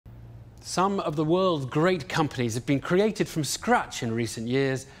Some of the world's great companies have been created from scratch in recent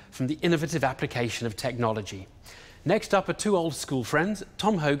years from the innovative application of technology. Next up are two old school friends,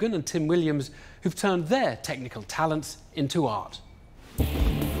 Tom Hogan and Tim Williams, who've turned their technical talents into art.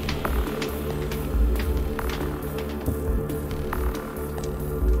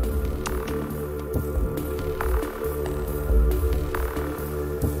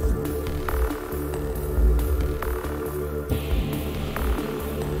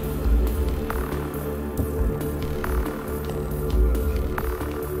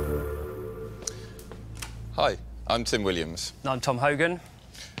 Hi, I'm Tim Williams. I'm Tom Hogan.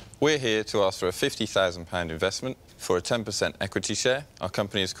 We're here to ask for a £50,000 investment for a 10% equity share. Our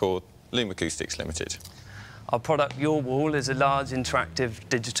company is called Loom Acoustics Limited. Our product, Your Wall, is a large interactive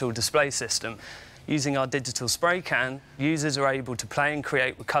digital display system. Using our digital spray can, users are able to play and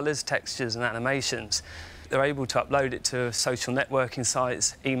create with colours, textures and animations. They're able to upload it to social networking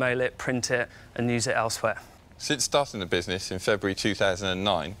sites, email it, print it and use it elsewhere. Since starting the business in February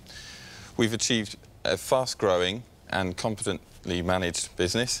 2009, we've achieved a fast-growing and competently managed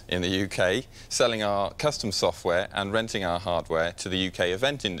business in the UK, selling our custom software and renting our hardware to the UK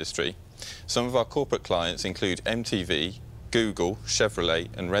event industry. Some of our corporate clients include MTV, Google, Chevrolet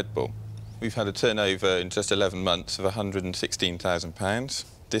and Red Bull. We've had a turnover in just 11 months of £116,000.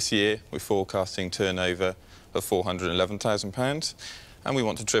 This year we're forecasting turnover of £411,000 and we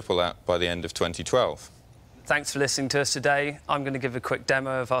want to triple that by the end of 2012. Thanks for listening to us today. I'm going to give a quick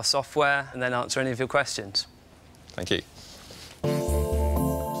demo of our software and then answer any of your questions. Thank you.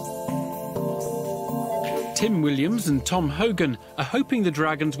 Tim Williams and Tom Hogan are hoping the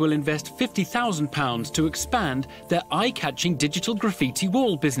Dragons will invest £50,000 to expand their eye-catching digital graffiti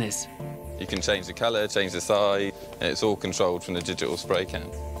wall business. You can change the colour, change the size, and it's all controlled from the digital spray can.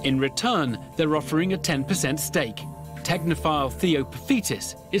 In return, they're offering a 10% stake. Technophile Theo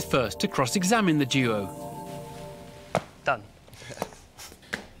Paphitis is first to cross-examine the duo. Done.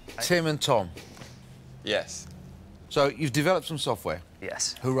 Tim and Tom. Yes. So you've developed some software.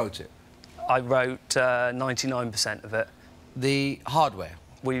 Yes. Who wrote it? I wrote 99% of it. The hardware.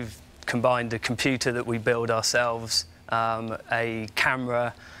 We've combined a computer that we build ourselves, a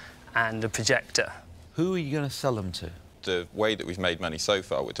camera and a projector. Who are you going to sell them to? The way that we've made money so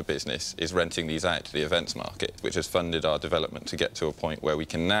far with the business is renting these out to the events market, which has funded our development to get to a point where we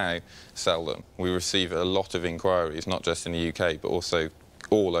can now sell them. We receive a lot of inquiries, not just in the UK, but also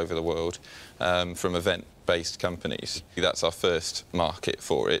all over the world, from event-based companies. That's our first market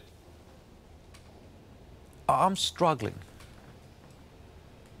for it. I'm struggling.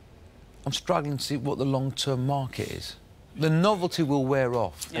 I'm struggling to see what the long-term market is. The novelty will wear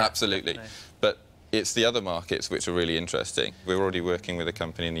off. Yeah. Absolutely. No. But it's the other markets which are really interesting. We're already working with a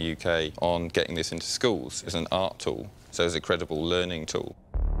company in the UK on getting this into schools as an art tool, so as a credible learning tool.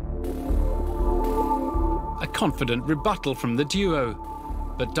 A confident rebuttal from the duo,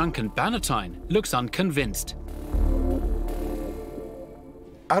 but Duncan Bannatyne looks unconvinced.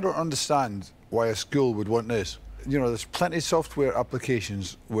 I don't understand why a school would want this. You know, there's plenty of software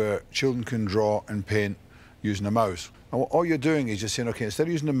applications where children can draw and paint using a mouse. And all you're doing is just saying, OK, instead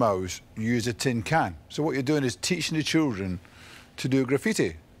of using a mouse, you use a tin can. So what you're doing is teaching the children to do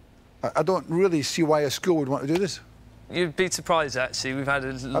graffiti. I don't really see why a school would want to do this. You'd be surprised, actually. We've had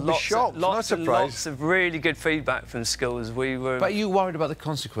lots of really good feedback from schools. But are you worried about the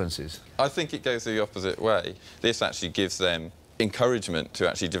consequences? I think it goes the opposite way. This actually gives them encouragement to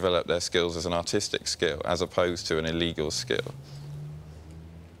actually develop their skills as an artistic skill, as opposed to an illegal skill.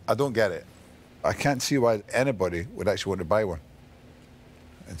 I don't get it. I can't see why anybody would actually want to buy one.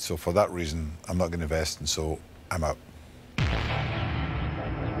 And so for that reason, I'm not going to invest, and so I'm out.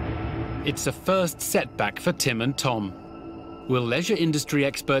 It's a first setback for Tim and Tom. Will leisure industry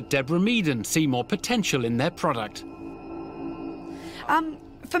expert Deborah Meaden see more potential in their product?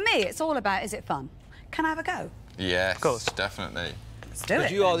 For me, it's all about, is it fun? Can I have a go? Yes, of course. Definitely. Let's do it.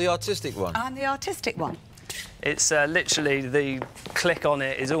 But you are the artistic one. I'm the artistic one. It's literally, the click on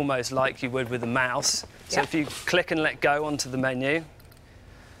it is almost like you would with a mouse. So Yep. if you click and let go onto the menu,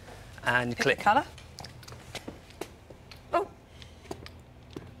 and Pick click... a colour. Oh.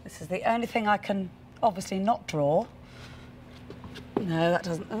 This is the only thing I can obviously not draw. No, that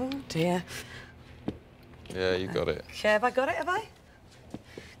doesn't... Oh, dear. Yeah, you got it. Okay, have I got it, have I?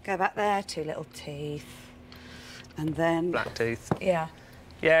 Go back there, two little teeth. And then... Black tooth. Yeah.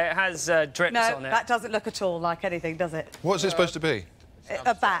 Yeah, it has drips No, on it. that doesn't look at all like anything, does it? What's it supposed to be?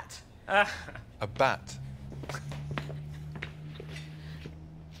 A bat. A bat.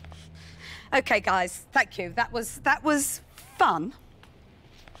 OK, guys, thank you. That was fun.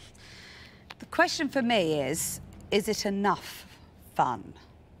 The question for me is it enough fun?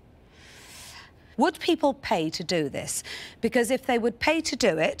 Would people pay to do this? Because if they would pay to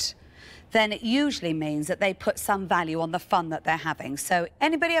do it, then it usually means that they put some value on the fun that they're having. So,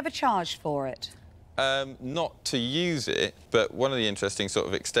 anybody ever charged for it? Not to use it, but one of the interesting sort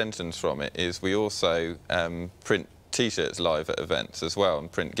of extensions from it is we also print T-shirts live at events as well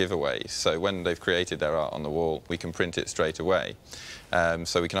and print giveaways. So when they've created their art on the wall, we can print it straight away.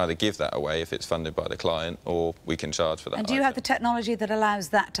 So we can either give that away if it's funded by the client, or we can charge for that. And do you have the technology that allows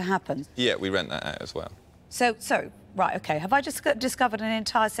that to happen? Yeah, we rent that out as well. So, right, OK, have I just discovered an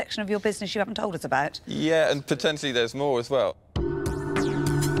entire section of your business you haven't told us about? Yeah, and potentially there's more as well.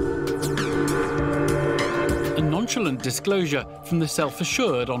 A nonchalant disclosure from the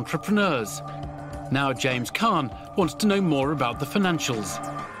self-assured entrepreneurs. Now James Kahn wants to know more about the financials.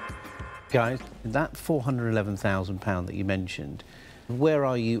 Guys, that £411,000 that you mentioned, where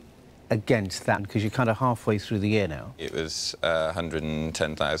are you against that? Because you're kind of halfway through the year now. It was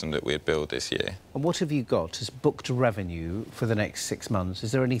 110,000 that we had billed this year. And what have you got as booked revenue for the next 6 months?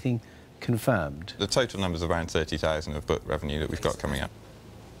 Is there anything confirmed? The total number's around 30,000 of booked revenue that we've got coming up.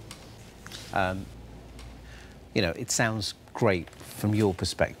 You know, it sounds great from your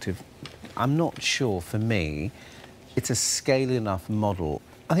perspective. I'm not sure, for me, it's a scale enough model.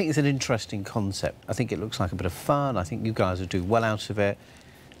 I think it's an interesting concept. I think it looks like a bit of fun. I think you guys will do well out of it.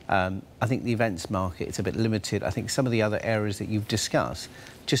 I think the events market, it's a bit limited. I think some of the other areas that you've discussed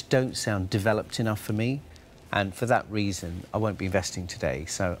just don't sound developed enough for me. And for that reason, I won't be investing today,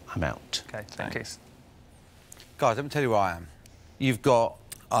 so I'm out. OK, thank you. Guys, let me tell you where I am. You've got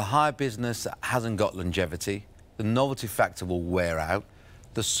a high business that hasn't got longevity. The novelty factor will wear out.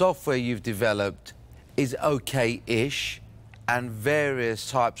 The software you've developed is OK-ish, and various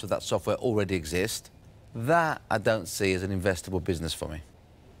types of that software already exist. That I don't see as an investable business for me.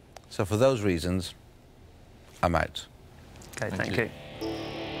 So for those reasons, I'm out. OK, thank you.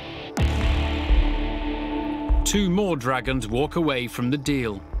 2 more dragons walk away from the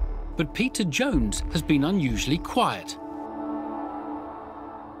deal. But Peter Jones has been unusually quiet.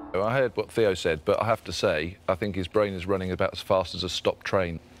 I heard what Theo said, but I have to say, I think his brain is running about as fast as a stopped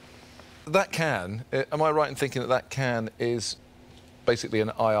train. That can, am I right in thinking that that can is basically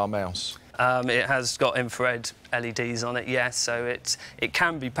an IR mouse? It has got infrared LEDs on it, yes, so it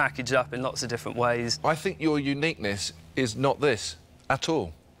can be packaged up in lots of different ways. I think your uniqueness is not this at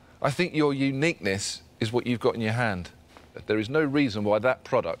all. I think your uniqueness is what you've got in your hand. There is no reason why that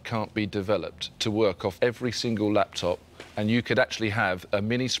product can't be developed to work off every single laptop, and you could actually have a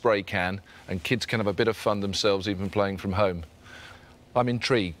mini spray can and kids can have a bit of fun themselves even playing from home. I'm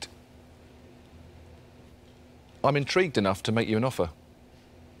intrigued. I'm intrigued enough to make you an offer.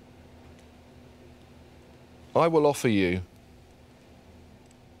 I will offer you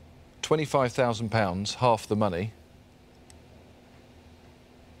 £25,000, half the money,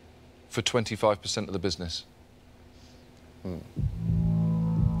 for 25% of the business.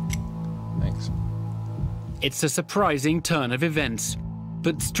 Thanks. It's a surprising turn of events.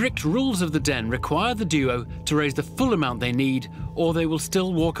 But strict rules of the Den require the duo to raise the full amount they need, or they will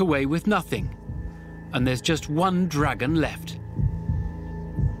still walk away with nothing. And there's just 1 dragon left.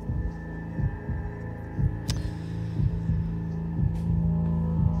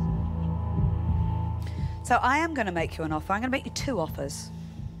 So I am going to make you an offer. I'm going to make you 2 offers.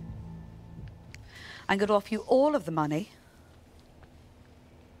 I'm going to offer you all of the money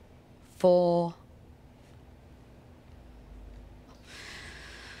for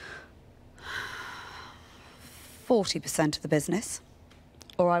 40% of the business,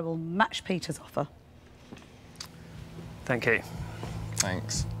 or I will match Peter's offer. Thank you.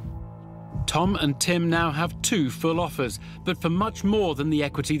 Thanks. Tom and Tim now have 2 full offers, but for much more than the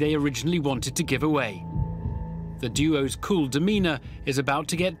equity they originally wanted to give away. The duo's cool demeanour is about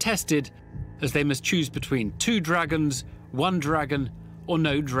to get tested, as they must choose between 2 dragons, 1 dragon, or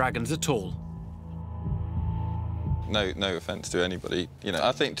no dragons at all. No offence to anybody. You know,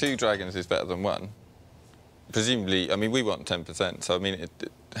 I think 2 dragons is better than 1. Presumably, I mean, we want 10%, so I mean,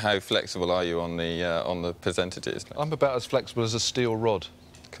 how flexible are you on the percentages? I'm about as flexible as a steel rod.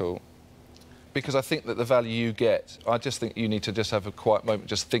 Cool. Because I think that the value you get, I just think you need to just have a quiet moment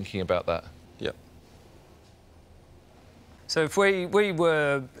just thinking about that. Yep. So if we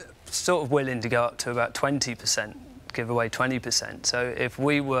were sort of willing to go up to about 20%, give away 20%. So if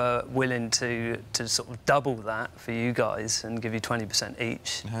we were willing to sort of double that for you guys and give you 20%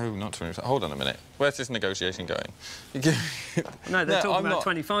 each. No, not 20%. Hold on a minute. Where's this negotiation going? No, they're talking about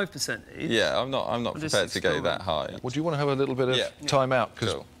 25% each. Yeah, I'm not prepared to go that high. Would you want to have a little bit of time out?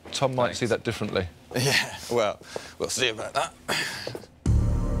 Because Cool. Tom might see that differently. Yeah, well, we'll see about that.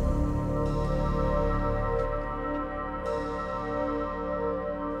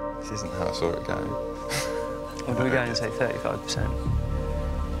 isn't how I saw it going. Would we go and say 35%?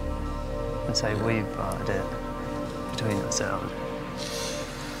 And say we've bartered it between ourselves?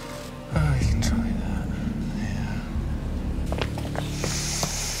 Oh, you can try that, yeah.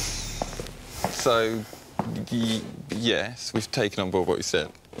 So, yes, we've taken on board what you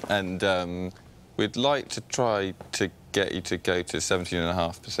said. And we'd like to try to get you to go to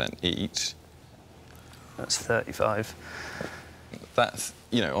 17.5% each. That's 35. That's,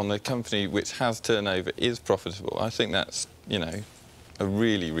 you know, on the company which has turnover, is profitable. I think that's, you know, a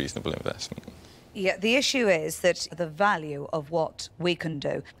really reasonable investment. Yeah, the issue is that the value of what we can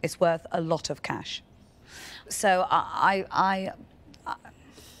do is worth a lot of cash. So I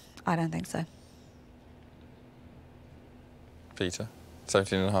don't think so. Peter,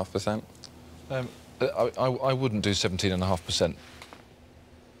 17.5%? I wouldn't do 17.5%.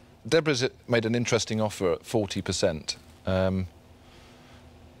 Deborah's made an interesting offer at 40%, and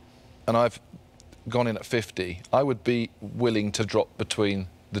I've gone in at 50. I would be willing to drop between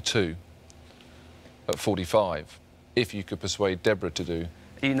the two at 45, if you could persuade Deborah to do.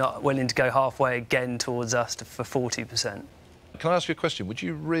 Are you not willing to go halfway again towards us for 40%? Can I ask you a question? Would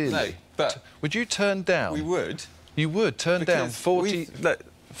you really? No, but... Would you turn down... We would. You would turn down 40...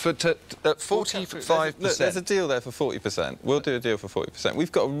 At 45%. Look, there's a deal there for 40%. We'll do a deal for 40%.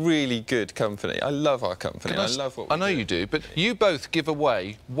 We've got a really good company. I love our company. I love what we do. I know you do, but you both give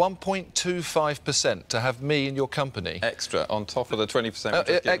away 1.25% to have me in your company. Extra, on top of the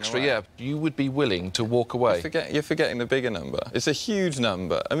 20%. Extra, yeah. You would be willing to walk away. You're forgetting the bigger number. It's a huge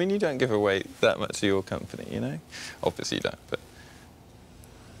number. I mean, you don't give away that much to your company, you know? Obviously you don't, but...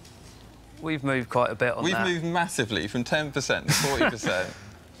 We've moved quite a bit on that. We've moved massively from 10% to 40%.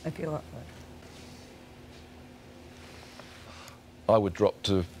 If you're up for it. I would drop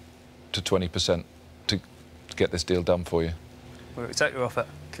to 20% to get this deal done for you. We'll accept your offer.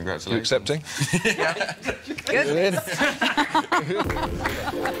 Congratulations. You accepting? Yeah. Good.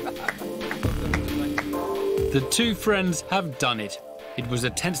 The two friends have done it. It was a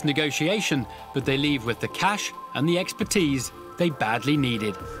tense negotiation, but they leave with the cash and the expertise they badly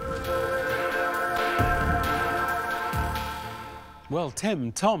needed. Well,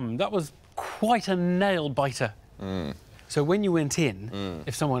 Tim, Tom, that was quite a nail-biter. So when you went in,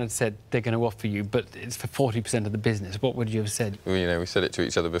 if someone had said they're going to offer you, but it's for 40% of the business, what would you have said? Well, you know, we said it to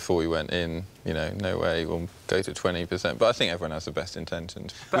each other before we went in, you know, no way, we'll go to 20%. But I think everyone has the best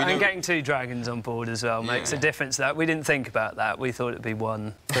intentions. But and getting two dragons on board as well makes a difference. That we didn't think about that. We thought it'd be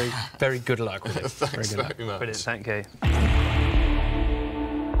one. Very good luck with it. Thanks very much. Brilliant, thank you.